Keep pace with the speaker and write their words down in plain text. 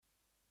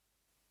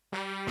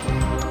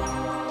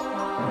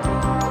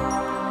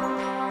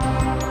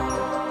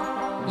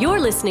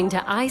listening to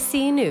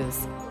IC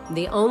News,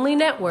 the only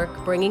network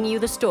bringing you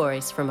the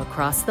stories from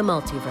across the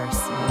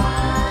multiverse.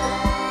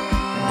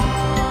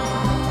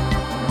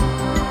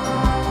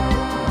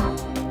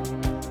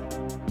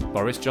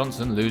 Boris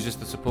Johnson loses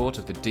the support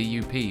of the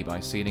DUP by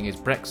sealing his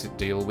Brexit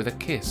deal with a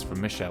kiss from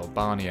Michel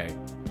Barnier.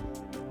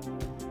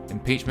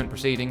 Impeachment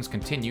proceedings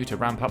continue to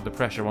ramp up the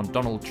pressure on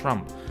Donald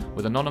Trump,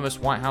 with anonymous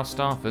White House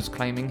staffers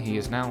claiming he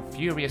is now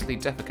furiously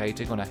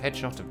defecating on a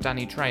headshot of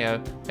Danny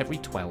Trejo every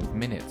 12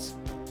 minutes.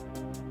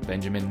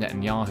 Benjamin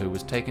Netanyahu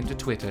was taken to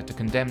Twitter to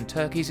condemn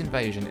Turkey's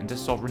invasion into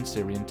sovereign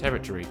Syrian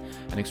territory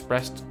and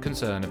expressed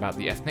concern about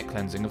the ethnic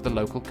cleansing of the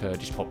local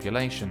Kurdish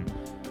population.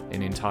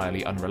 In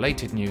entirely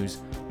unrelated news,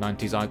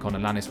 90s icon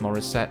Alanis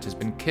Morissette has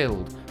been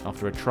killed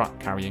after a truck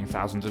carrying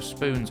thousands of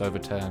spoons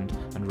overturned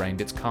and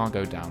rained its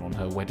cargo down on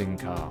her wedding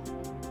car.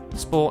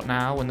 Sport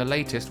now, and the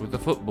latest with the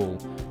football.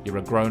 You're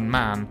a grown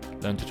man,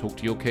 learn to talk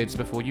to your kids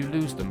before you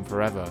lose them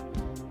forever.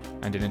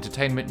 And in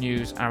entertainment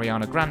news,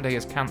 Ariana Grande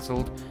is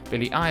cancelled,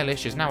 Billie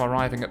Eilish is now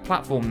arriving at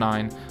Platform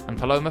 9, and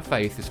Paloma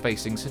Faith is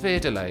facing severe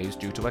delays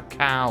due to a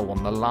cow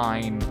on the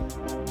line.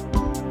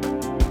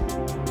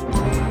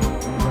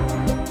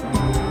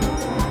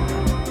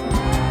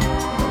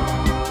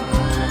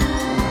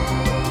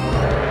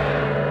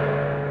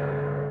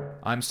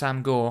 I'm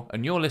Sam Gore,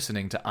 and you're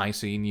listening to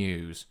IC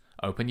News.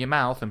 Open your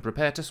mouth and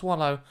prepare to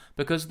swallow,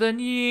 because the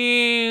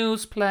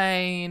news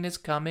plane is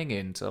coming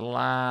into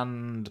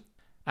land.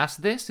 As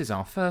this is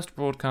our first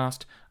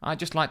broadcast, I'd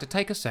just like to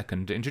take a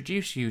second to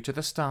introduce you to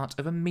the start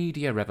of a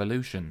media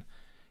revolution.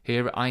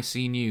 Here at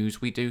IC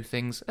News, we do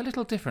things a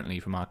little differently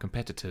from our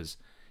competitors.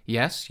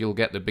 Yes, you'll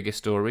get the biggest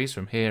stories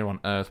from here on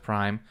Earth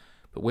Prime,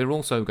 but we're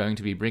also going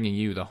to be bringing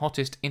you the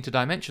hottest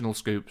interdimensional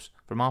scoops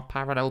from our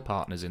parallel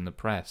partners in the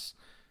press.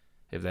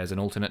 If there's an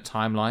alternate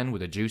timeline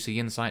with a juicy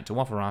insight to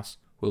offer us,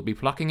 we'll be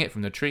plucking it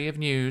from the tree of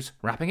news,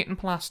 wrapping it in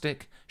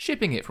plastic,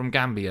 shipping it from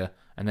Gambia,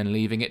 and then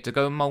leaving it to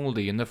go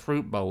mouldy in the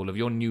fruit bowl of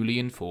your newly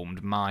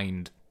informed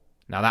mind.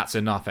 Now that's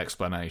enough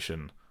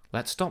explanation.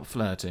 Let's stop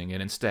flirting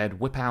and instead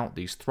whip out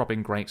these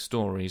throbbing great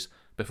stories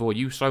before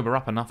you sober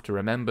up enough to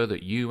remember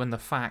that you and the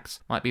facts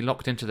might be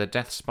locked into the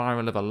death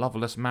spiral of a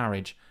loveless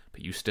marriage,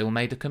 but you still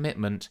made a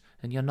commitment,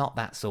 and you're not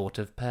that sort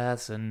of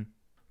person.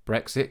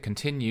 Brexit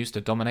continues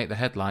to dominate the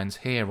headlines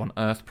here on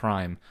Earth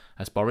Prime,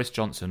 as Boris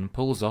Johnson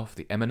pulls off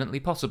the eminently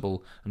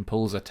possible and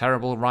pulls a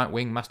terrible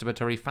right-wing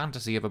masturbatory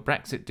fantasy of a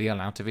Brexit deal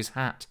out of his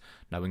hat,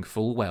 knowing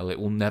full well it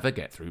will never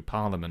get through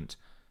Parliament.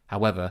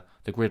 However,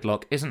 the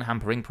gridlock isn't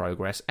hampering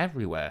progress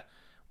everywhere.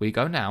 We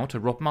go now to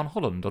Rob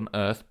Mulholland on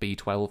Earth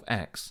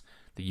B12X,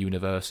 the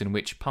universe in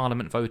which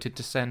Parliament voted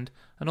to send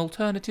an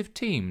alternative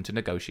team to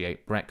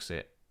negotiate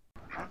Brexit.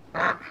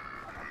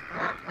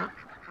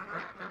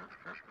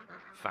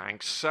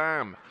 Thanks,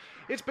 Sam.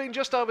 It's been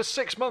just over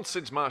 6 months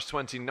since March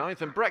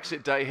 29th and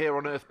Brexit Day here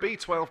on Earth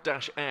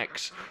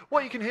B12-X.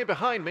 What you can hear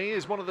behind me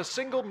is one of the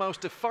single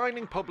most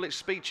defining public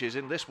speeches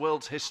in this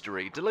world's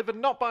history, delivered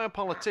not by a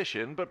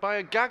politician, but by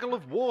a gaggle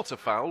of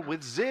waterfowl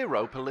with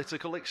zero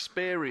political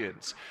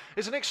experience.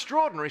 It's an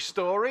extraordinary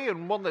story,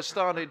 and one that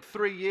started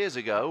 3 years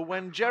ago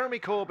when Jeremy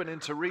Corbyn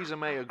and Theresa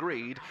May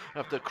agreed,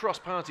 after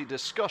cross-party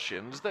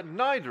discussions, that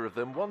neither of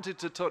them wanted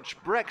to touch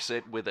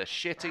Brexit with a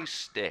shitty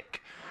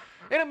stick.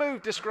 In a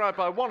move described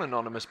by one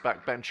anonymous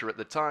backbencher at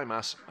the time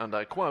as, and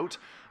I quote,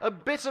 "a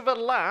bit of a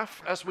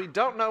laugh as we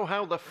don't know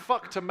how the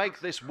fuck to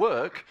make this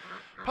work,"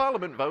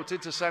 Parliament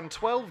voted to send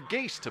 12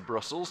 geese to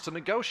Brussels to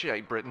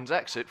negotiate Britain's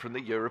exit from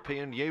the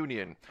European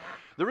Union.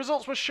 The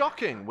results were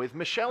shocking, with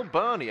Michel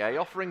Barnier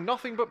offering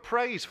nothing but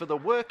praise for the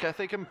work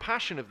ethic and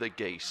passion of the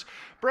geese.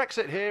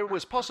 Brexit here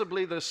was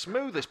possibly the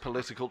smoothest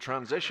political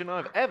transition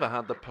I've ever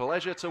had the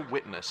pleasure to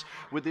witness,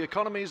 with the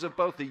economies of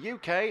both the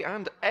UK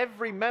and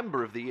every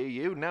member of the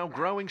EU now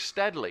growing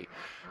steadily.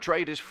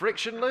 Trade is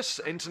frictionless,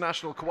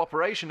 international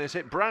cooperation has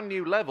hit brand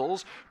new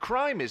levels,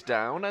 crime is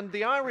down, and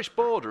the Irish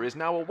border is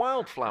now a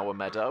wildflower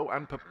meadow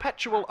and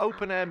perpetual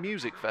open-air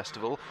music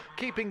festival,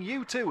 keeping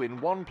U2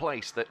 in one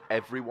place that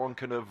everyone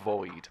can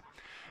avoid.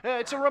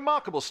 It's a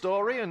remarkable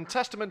story and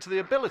testament to the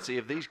ability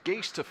of these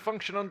geese to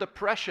function under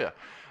pressure.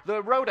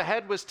 The road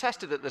ahead was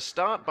tested at the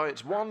start by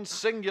its one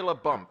singular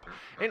bump.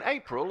 In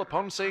April,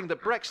 upon seeing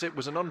that Brexit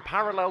was an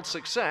unparalleled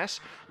success,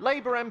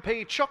 Labour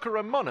MP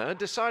Chokara Munna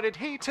decided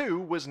he too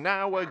was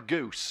now a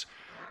goose.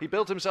 He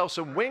built himself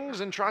some wings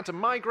and tried to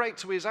migrate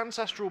to his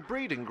ancestral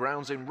breeding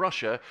grounds in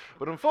Russia,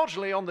 but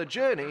unfortunately on the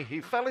journey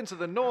he fell into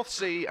the North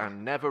Sea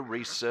and never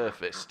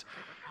resurfaced.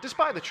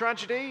 Despite the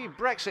tragedy,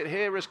 Brexit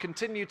here has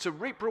continued to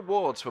reap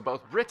rewards for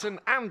both Britain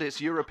and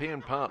its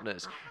European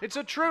partners. It's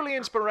a truly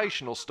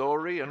inspirational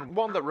story and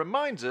one that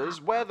reminds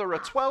us where there are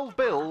 12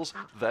 bills,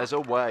 there's a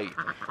way.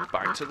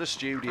 Back to the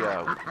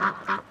studio.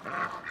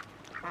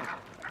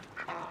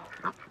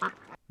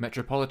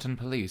 Metropolitan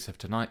Police have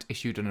tonight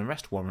issued an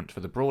arrest warrant for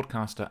the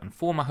broadcaster and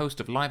former host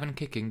of Live and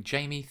Kicking,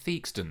 Jamie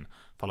Theakston,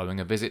 following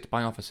a visit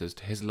by officers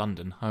to his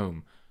London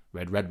home.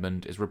 Red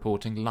Redmond is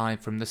reporting live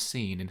from the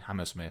scene in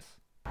Hammersmith.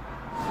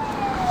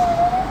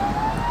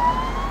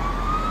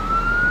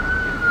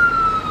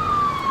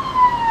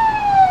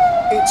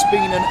 It's It's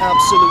been an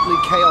absolutely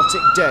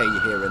chaotic day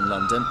here in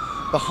London.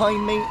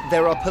 Behind me,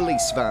 there are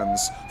police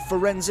vans,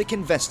 forensic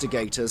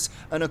investigators,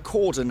 and a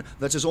cordon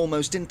that has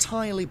almost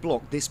entirely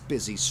blocked this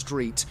busy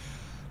street.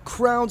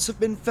 Crowds have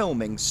been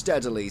filming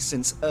steadily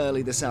since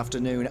early this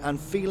afternoon, and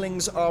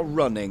feelings are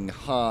running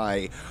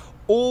high.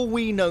 All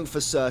we know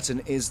for certain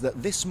is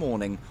that this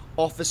morning,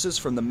 officers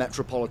from the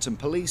Metropolitan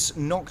Police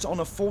knocked on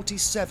a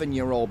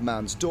 47-year-old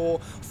man's door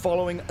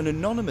following an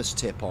anonymous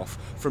tip-off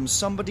from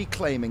somebody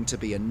claiming to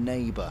be a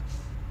neighbour.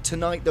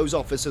 Tonight, those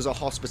officers are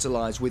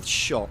hospitalised with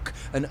shock,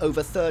 and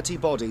over 30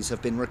 bodies have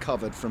been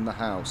recovered from the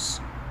house.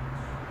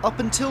 Up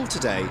until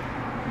today,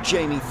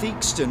 Jamie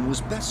Theakston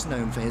was best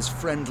known for his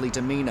friendly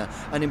demeanour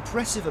and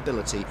impressive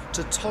ability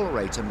to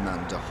tolerate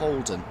Amanda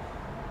Holden.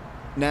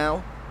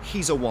 Now,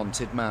 he's a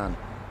wanted man,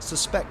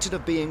 suspected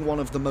of being one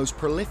of the most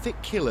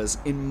prolific killers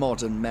in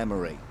modern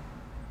memory.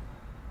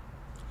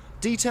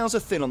 Details are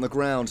thin on the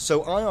ground,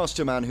 so I asked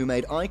a man who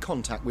made eye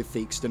contact with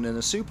Theakston in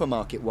a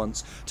supermarket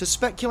once to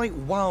speculate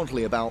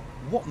wildly about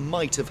what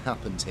might have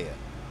happened here.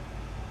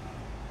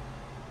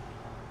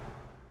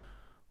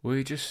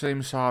 We just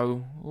seem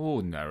so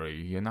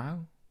ordinary, you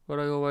know? Well,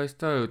 they always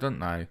do, don't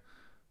they?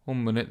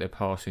 One minute they're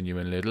passing you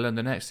in Lidl, and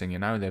the next thing you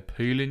know, they're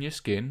peeling your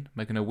skin,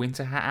 making a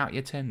winter hat out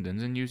your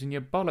tendons, and using your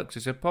bollocks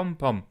as a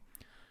pom-pom.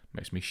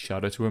 Makes me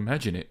shudder to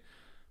imagine it,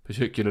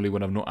 particularly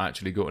when I've not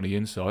actually got any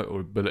insight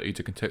or ability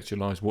to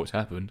contextualise what's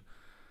happened.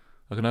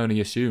 I can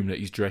only assume that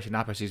he's dressing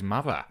up as his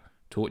mother,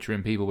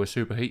 torturing people with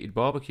superheated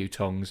barbecue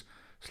tongs,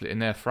 slitting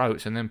their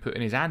throats and then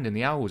putting his hand in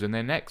the holes in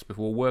their necks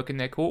before working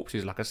their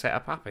corpses like a set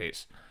of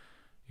puppets.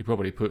 He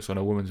probably puts on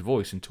a woman's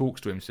voice and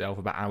talks to himself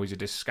about how he's a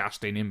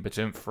disgusting,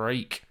 impotent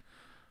freak.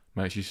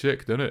 Makes you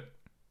sick, doesn't it?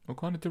 What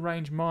kind of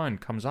deranged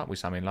mind comes up with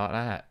something like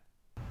that?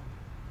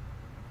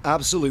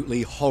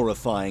 Absolutely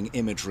horrifying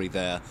imagery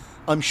there.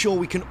 I'm sure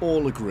we can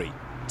all agree.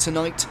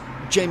 Tonight,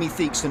 Jamie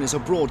Theakston is a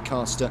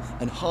broadcaster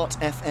and Heart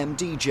FM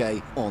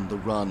DJ on the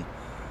run.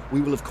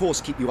 We will of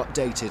course keep you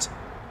updated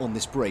on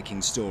this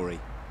breaking story.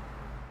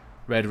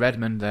 Red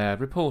Redmond there,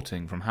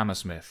 reporting from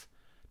Hammersmith.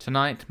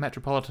 Tonight,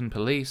 Metropolitan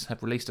Police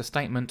have released a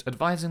statement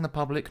advising the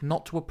public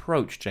not to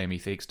approach Jamie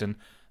Theakston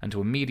and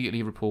to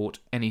immediately report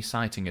any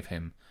sighting of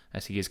him,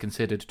 as he is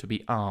considered to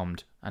be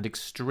armed and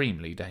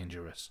extremely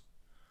dangerous.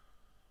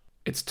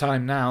 It's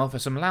time now for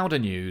some louder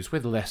news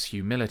with less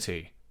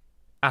humility.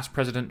 As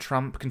President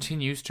Trump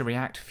continues to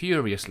react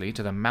furiously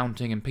to the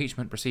mounting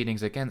impeachment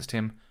proceedings against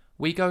him,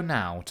 we go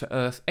now to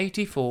Earth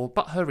 84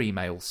 but her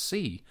email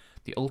C,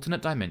 the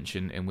alternate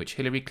dimension in which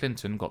Hillary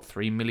Clinton got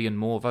 3 million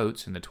more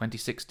votes in the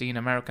 2016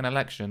 American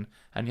election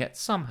and yet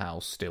somehow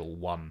still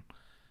won.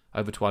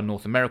 Over to our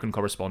North American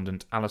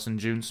correspondent Alison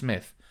June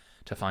Smith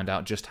to find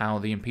out just how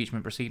the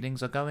impeachment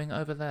proceedings are going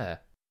over there.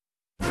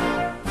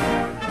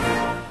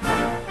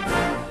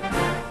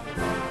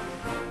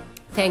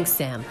 Thanks,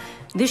 Sam.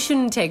 This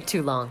shouldn't take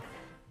too long.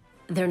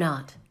 They're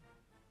not.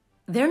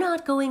 They're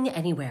not going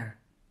anywhere.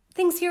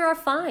 Things here are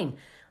fine.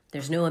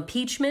 There's no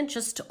impeachment,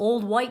 just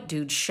old white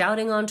dudes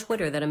shouting on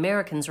Twitter that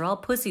Americans are all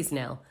pussies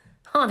now.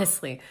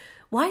 Honestly,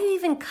 why do you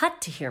even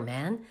cut to here,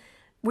 man?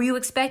 Were you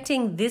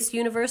expecting this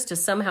universe to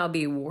somehow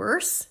be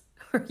worse?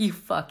 Are you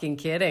fucking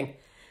kidding?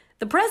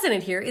 The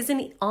president here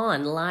isn't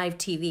on live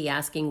TV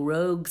asking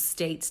rogue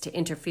states to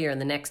interfere in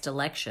the next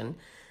election.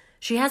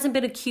 She hasn't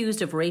been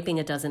accused of raping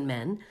a dozen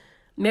men.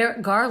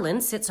 Merrick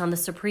Garland sits on the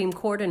Supreme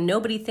Court and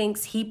nobody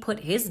thinks he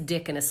put his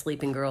dick in a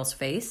sleeping girl's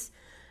face.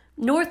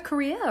 North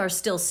Korea are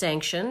still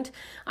sanctioned.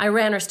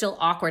 Iran are still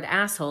awkward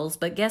assholes,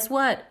 but guess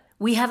what?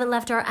 We haven't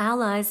left our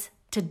allies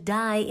to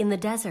die in the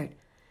desert.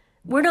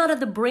 We're not at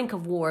the brink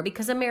of war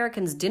because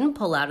Americans didn't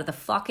pull out of the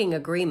fucking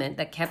agreement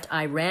that kept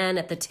Iran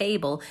at the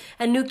table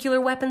and nuclear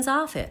weapons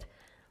off it.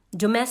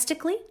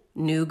 Domestically,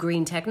 new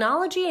green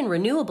technology and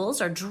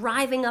renewables are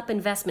driving up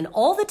investment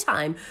all the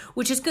time,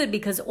 which is good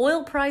because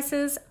oil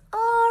prices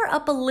are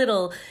up a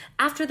little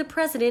after the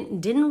president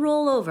didn't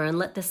roll over and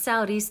let the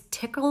Saudis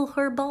tickle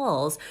her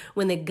balls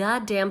when they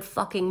goddamn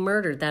fucking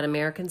murdered that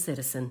American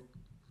citizen.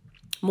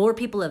 More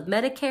people have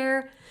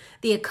Medicare,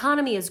 the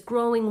economy is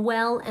growing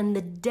well, and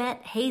the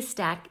debt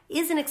haystack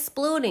isn't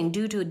exploding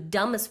due to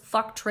dumb as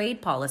fuck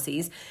trade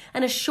policies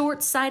and a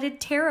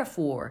short-sighted tariff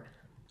war.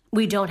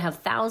 We don't have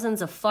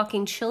thousands of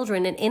fucking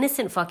children and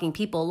innocent fucking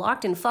people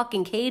locked in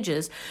fucking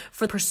cages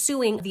for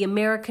pursuing the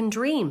American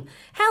dream.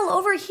 Hell,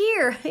 over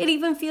here, it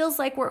even feels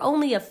like we're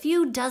only a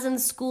few dozen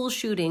school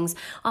shootings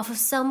off of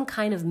some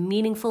kind of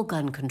meaningful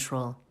gun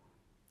control.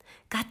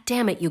 God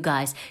damn it, you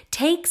guys.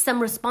 Take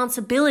some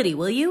responsibility,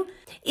 will you?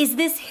 Is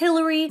this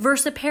Hillary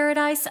versus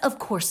paradise? Of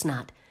course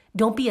not.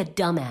 Don't be a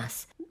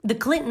dumbass. The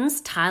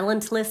Clintons'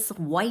 talentless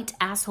white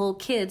asshole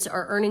kids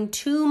are earning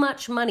too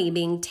much money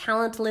being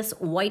talentless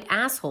white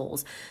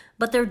assholes,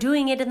 but they're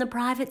doing it in the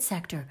private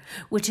sector,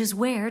 which is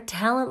where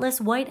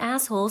talentless white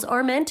assholes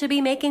are meant to be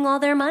making all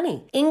their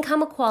money.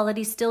 Income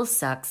equality still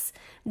sucks.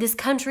 This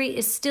country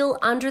is still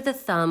under the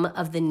thumb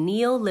of the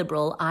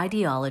neoliberal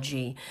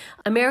ideology.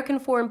 American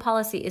foreign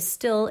policy is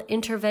still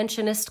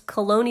interventionist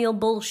colonial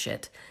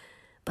bullshit.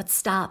 But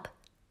stop.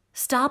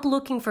 Stop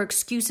looking for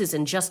excuses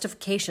and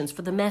justifications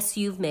for the mess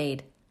you've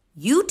made.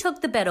 You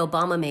took the bet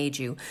Obama made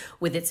you,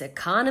 with its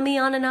economy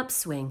on an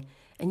upswing,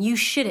 and you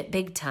shit it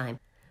big time.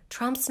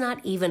 Trump's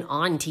not even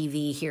on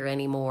TV here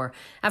anymore.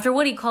 After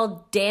what he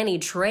called Danny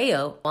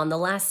Trejo on the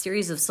last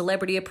series of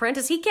Celebrity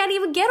Apprentice, he can't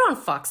even get on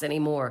Fox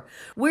anymore.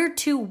 We're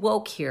too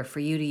woke here for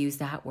you to use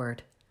that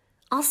word.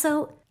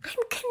 Also, I'm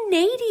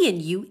Canadian,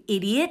 you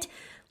idiot.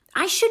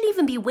 I shouldn't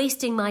even be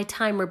wasting my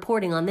time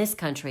reporting on this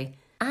country.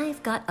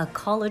 I've got a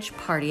college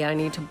party I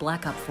need to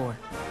black up for.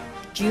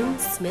 June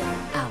Smith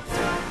out.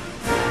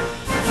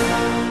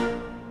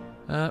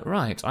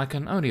 Right, I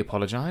can only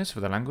apologise for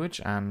the language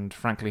and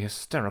frankly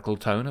hysterical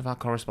tone of our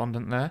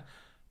correspondent there.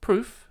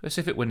 Proof, as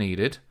if it were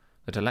needed,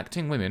 that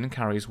electing women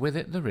carries with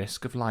it the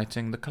risk of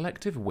lighting the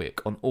collective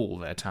wick on all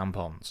their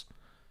tampons.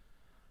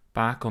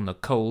 Back on the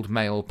cold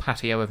male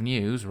patio of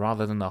news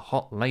rather than the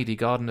hot lady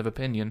garden of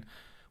opinion,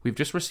 we've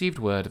just received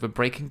word of a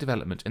breaking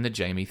development in the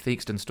Jamie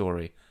Theakston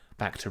story.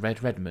 Back to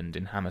Red Redmond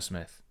in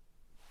Hammersmith.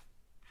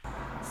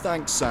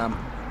 Thanks, Sam.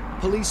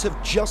 Police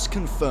have just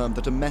confirmed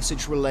that a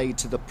message relayed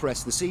to the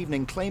press this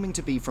evening claiming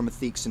to be from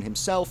Theakston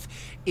himself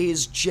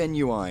is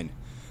genuine.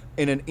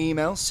 In an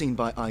email seen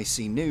by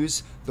IC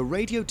News, the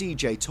radio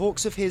DJ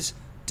talks of his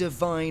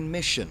divine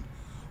mission.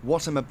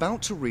 What I'm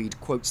about to read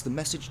quotes the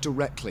message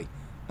directly,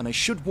 and I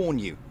should warn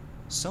you,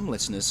 some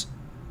listeners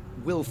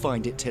will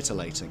find it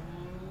titillating.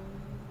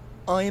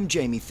 I am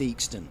Jamie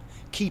Theakston,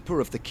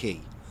 keeper of the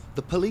key.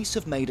 The police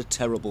have made a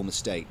terrible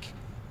mistake.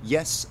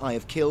 Yes, I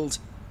have killed,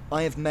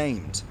 I have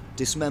maimed,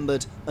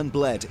 dismembered and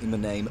bled in the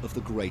name of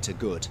the greater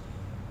good.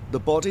 The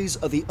bodies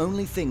are the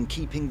only thing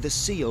keeping the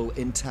seal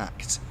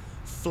intact.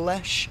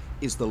 Flesh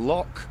is the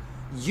lock.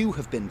 You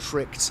have been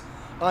tricked.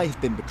 I have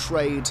been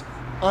betrayed.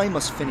 I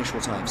must finish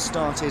what I have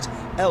started,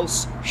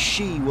 else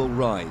she will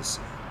rise,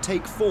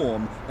 take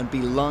form and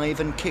be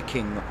live and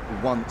kicking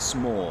once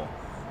more.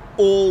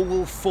 All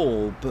will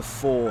fall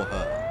before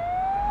her.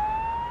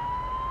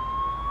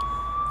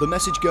 The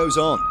message goes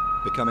on,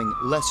 becoming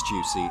less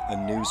juicy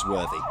and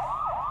newsworthy.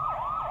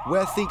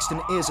 Where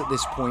Theakston is at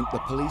this point, the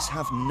police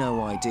have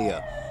no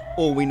idea.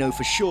 All we know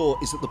for sure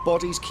is that the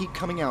bodies keep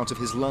coming out of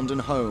his London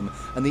home,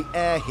 and the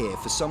air here,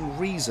 for some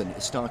reason,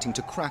 is starting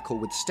to crackle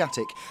with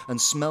static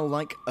and smell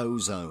like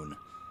ozone.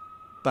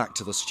 Back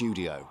to the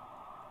studio.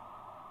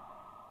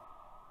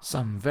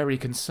 Some very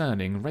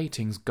concerning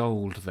ratings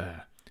gold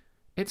there.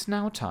 It's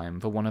now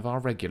time for one of our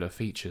regular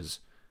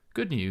features.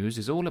 Good News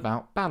is all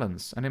about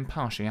balance and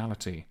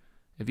impartiality.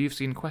 If you've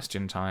seen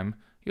Question Time,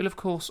 you'll of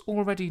course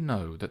already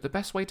know that the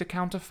best way to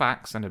counter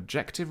facts and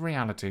objective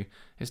reality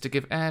is to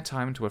give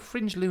airtime to a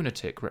fringe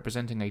lunatic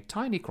representing a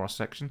tiny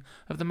cross-section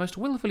of the most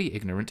willfully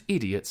ignorant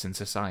idiots in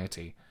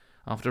society.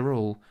 After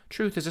all,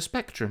 truth is a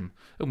spectrum,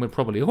 and we're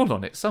probably all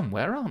on it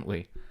somewhere, aren't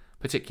we?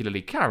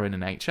 Particularly Karen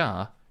in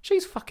HR.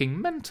 She's fucking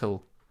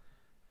mental.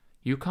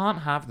 You can't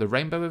have the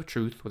rainbow of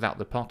truth without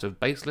the pot of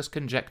baseless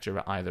conjecture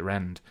at either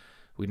end.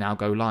 We now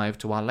go live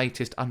to our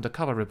latest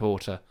undercover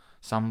reporter,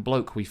 some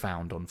bloke we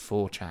found on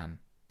 4chan.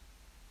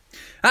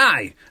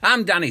 Hi,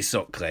 I'm Danny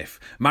Sutcliffe,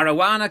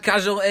 marijuana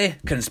casualty,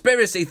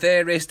 conspiracy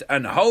theorist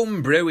and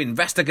homebrew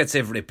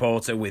investigative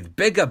reporter with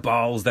bigger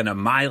balls than a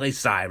Miley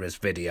Cyrus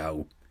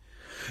video.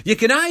 You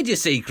can hide your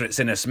secrets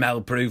in a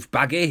smell-proof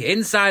baggie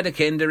inside a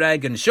Kinder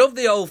Egg and shove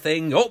the whole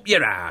thing up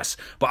your arse,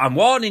 but I'm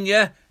warning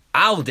you,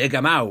 I'll dig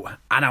 'em out,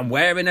 and I'm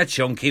wearing a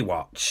chunky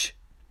watch.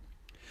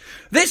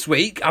 This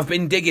week, I've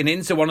been digging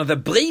into one of the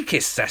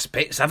bleakest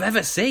cesspits I've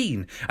ever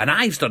seen, and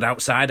I've stood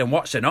outside and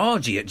watched an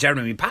orgy at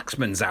Jeremy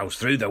Paxman's house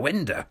through the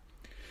window.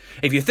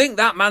 If you think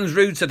that man's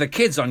rude to the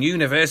kids on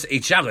University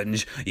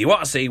Challenge, you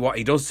ought to see what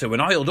he does to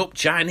an oiled-up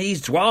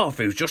Chinese dwarf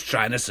who's just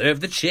trying to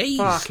serve the cheese.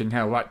 Fucking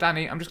hell, right,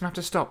 Danny, I'm just going to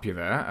have to stop you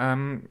there.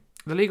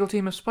 The legal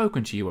team have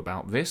spoken to you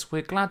about this.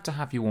 We're glad to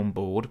have you on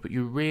board, but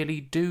you really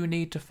do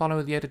need to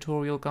follow the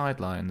editorial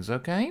guidelines,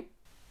 okay?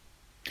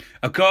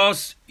 Of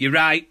course, you're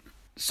right.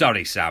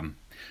 Sorry, Sam.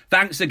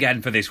 Thanks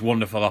again for this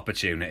wonderful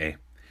opportunity.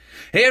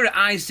 Here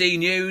at IC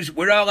News,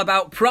 we're all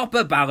about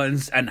proper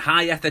balance and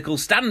high ethical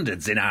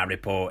standards in our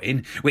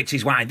reporting, which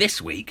is why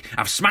this week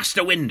I've smashed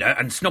a window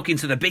and snuck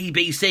into the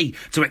BBC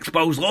to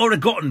expose Laura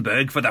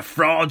Guttenberg for the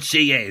fraud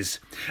she is.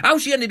 How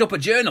she ended up a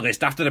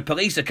journalist after the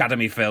Police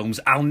Academy films,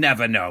 I'll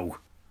never know.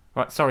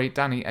 Right, sorry,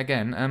 Danny,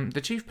 again.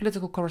 The chief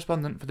political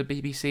correspondent for the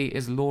BBC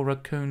is Laura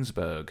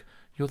Koonsberg.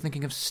 You're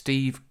thinking of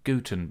Steve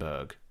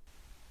Guttenberg.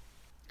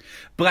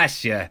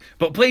 Bless you,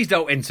 but please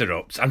don't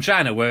interrupt. I'm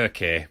trying to work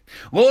here.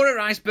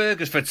 Laura Iceberg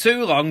has for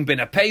too long been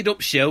a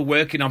paid-up shill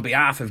working on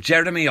behalf of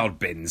Jeremy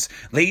Odbins,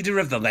 leader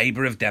of the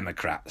Labour of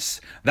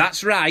Democrats.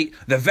 That's right,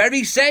 the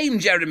very same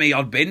Jeremy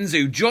Odbins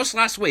who just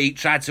last week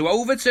tried to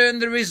overturn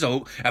the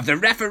result of the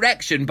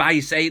referendum by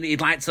saying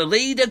he'd like to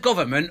lead a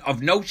government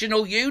of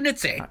notional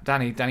unity.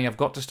 Danny, I've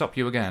got to stop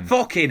you again.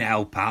 Fucking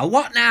hell, pal,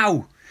 what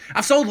now?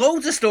 I've sold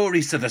loads of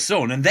stories to The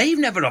Sun and they've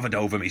never hovered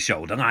over my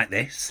shoulder like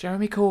this.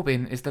 Jeremy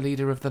Corbyn is the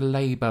leader of the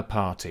Labour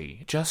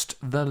Party. Just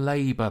the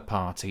Labour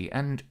Party.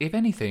 And if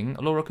anything,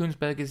 Laura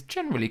Kuenssberg is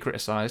generally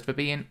criticised for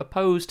being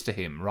opposed to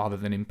him rather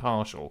than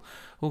impartial.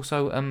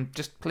 Also,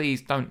 just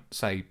please don't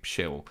say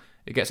shill.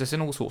 It gets us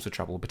in all sorts of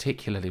trouble,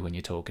 particularly when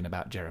you're talking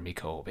about Jeremy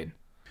Corbyn.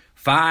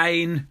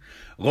 Fine.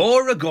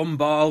 Laura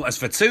Gumball has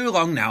for too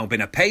long now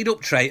been a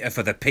paid-up traitor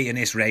for the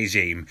pianist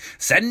regime,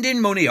 sending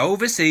money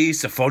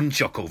overseas to fund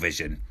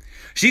Chucklevision.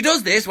 She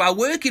does this while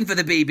working for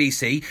the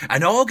BBC,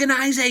 an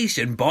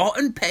organisation bought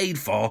and paid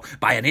for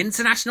by an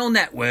international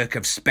network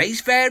of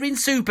spacefaring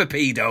super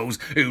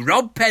pedos who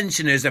rob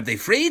pensioners of their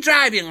free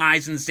driving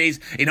licences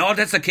in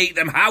order to keep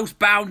them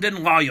housebound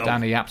and loyal.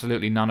 Danny,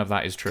 absolutely none of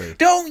that is true.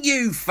 Don't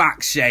you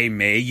fact shame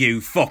me, you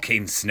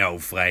fucking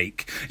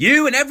snowflake.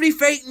 You and every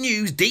fake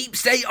news deep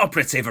state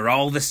operative are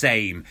all the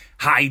same,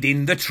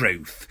 hiding the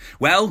truth.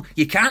 Well,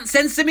 you can't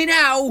censor me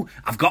now.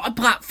 I've got a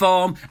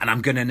platform and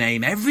I'm going to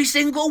name every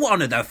single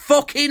one of the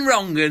fucking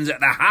wrong-uns at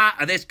the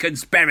heart of this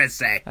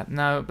conspiracy.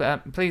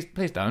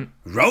 Please don't.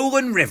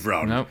 Roland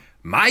Rivron. No.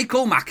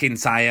 Michael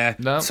McIntyre.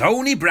 No.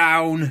 Tony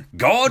Brown.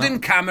 Gordon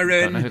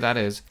Cameron. Don't know who that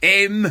is.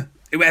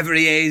 Whoever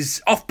he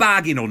is. Off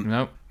Bargain Hunt.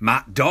 No.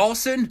 Matt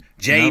Dawson.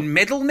 Jane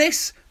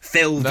Middlemiss.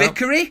 Phil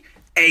Vickery.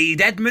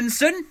 Aid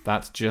Edmondson.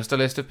 That's just a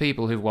list of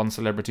people who've won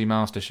Celebrity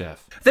MasterChef.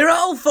 They're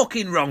all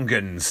fucking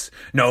wrong-uns.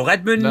 Noel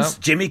Edmonds, No.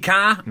 Jimmy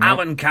Carr, No.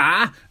 Alan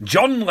Carr,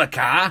 John Le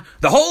Carre,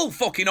 the whole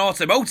fucking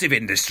automotive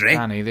industry.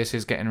 Danny, this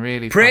is getting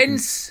really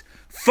Prince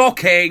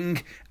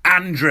fucking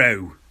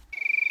Andrew.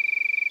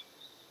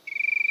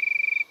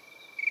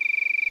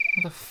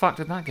 How the fuck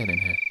did that get in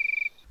here?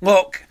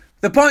 Look,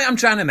 the point I'm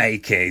trying to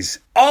make is,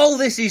 all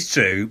this is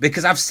true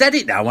because I've said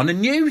it now on a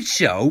news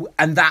show,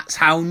 and that's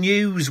how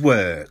news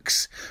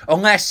works.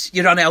 Unless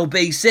you're on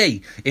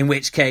LBC, in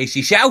which case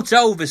you shout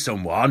over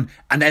someone,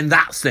 and then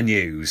that's the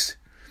news.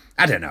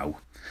 I don't know.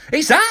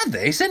 It's hard,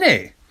 this, isn't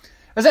it?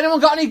 Has anyone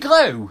got any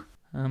clue?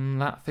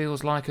 That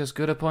feels like as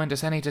good a point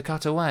as any to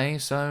cut away,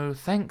 so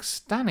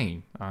thanks,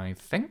 Danny, I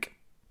think.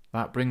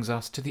 That brings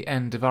us to the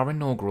end of our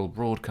inaugural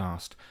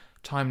broadcast.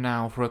 Time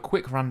now for a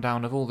quick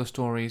rundown of all the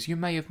stories you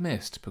may have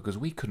missed because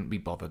we couldn't be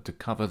bothered to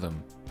cover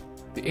them.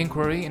 The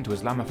inquiry into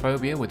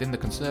Islamophobia within the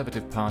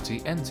Conservative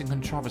Party ends in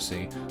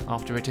controversy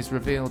after it is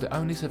revealed it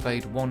only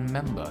surveyed one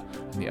member,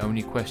 and the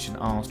only question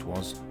asked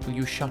was, "Will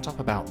you shut up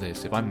about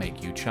this if I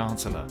make you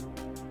Chancellor?"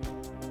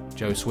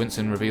 Jo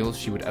Swinson reveals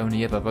she would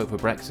only ever vote for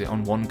Brexit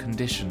on one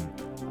condition,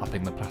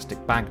 upping the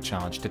plastic bag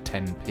charge to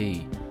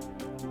 10p.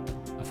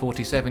 A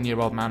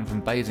 47-year-old man from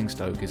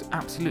Basingstoke is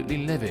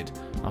absolutely livid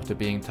after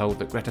being told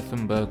that Greta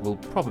Thunberg will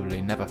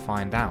probably never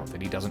find out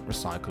that he doesn't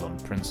recycle on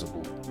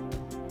principle.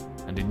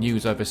 And in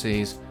news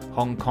overseas,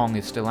 Hong Kong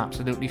is still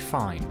absolutely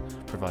fine,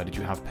 provided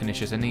you have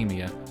pernicious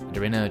anemia and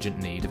are in urgent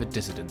need of a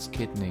dissident's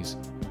kidneys.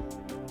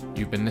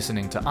 You've been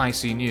listening to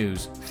IC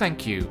News.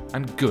 Thank you,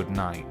 and good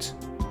night.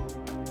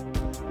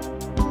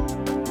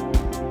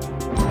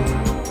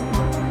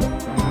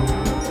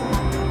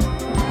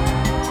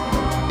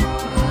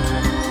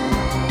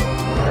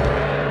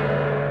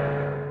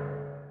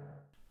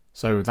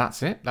 So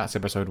that's it, that's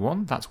episode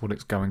 1, that's what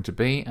it's going to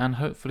be, and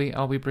hopefully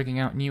I'll be bringing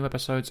out new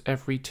episodes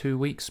every 2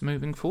 weeks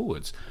moving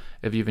forwards.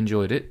 If you've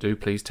enjoyed it, do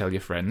please tell your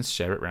friends,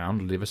 share it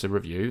round, leave us a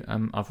review.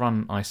 I've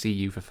run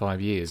ICU for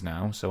 5 years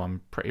now, so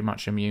I'm pretty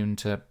much immune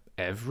to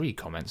every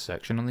comment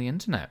section on the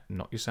internet.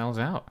 Knock yourselves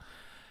out.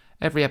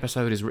 Every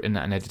episode is written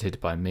and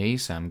edited by me,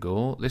 Sam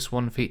Gore. This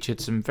one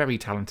featured some very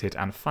talented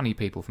and funny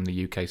people from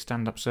the UK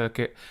stand-up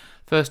circuit.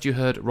 First you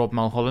heard Rob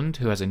Mulholland,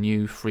 who has a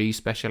new free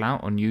special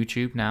out on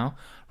YouTube now.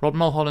 Rob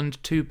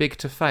Mulholland, Too Big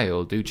to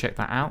Fail. Do check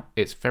that out.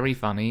 It's very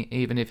funny,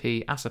 even if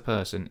he, as a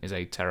person, is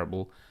a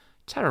terrible,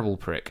 terrible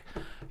prick.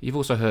 You've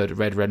also heard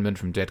Red Redmond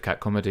from Dead Cat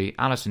Comedy,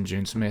 Alison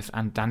June Smith,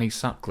 and Danny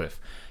Sutcliffe.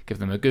 Give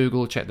them a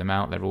Google, check them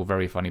out. They're all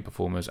very funny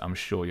performers I'm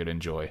sure you'll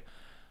enjoy.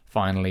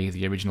 Finally,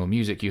 the original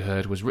music you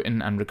heard was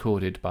written and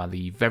recorded by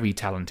the very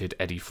talented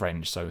Eddie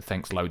French, so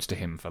thanks loads to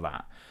him for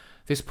that.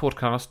 This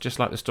podcast, just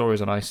like the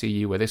stories on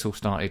ICU where this all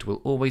started,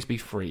 will always be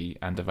free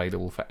and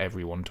available for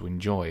everyone to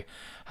enjoy.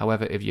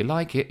 However, if you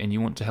like it and you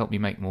want to help me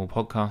make more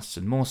podcasts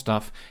and more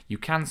stuff, you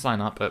can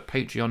sign up at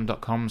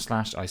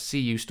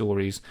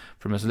patreon.com/ICUstories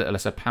from as little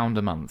as £1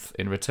 a month.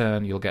 In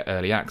return, you'll get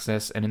early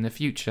access and in the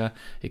future,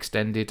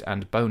 extended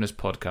and bonus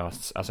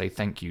podcasts as a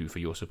thank you for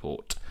your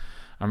support.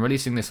 I'm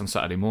releasing this on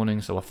Saturday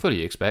morning, so I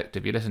fully expect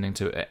if you're listening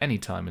to it at any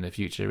time in the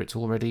future, it's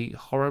already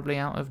horribly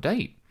out of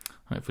date.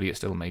 Hopefully it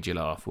still made you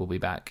laugh. We'll be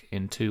back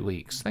in 2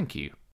 weeks. Thank you.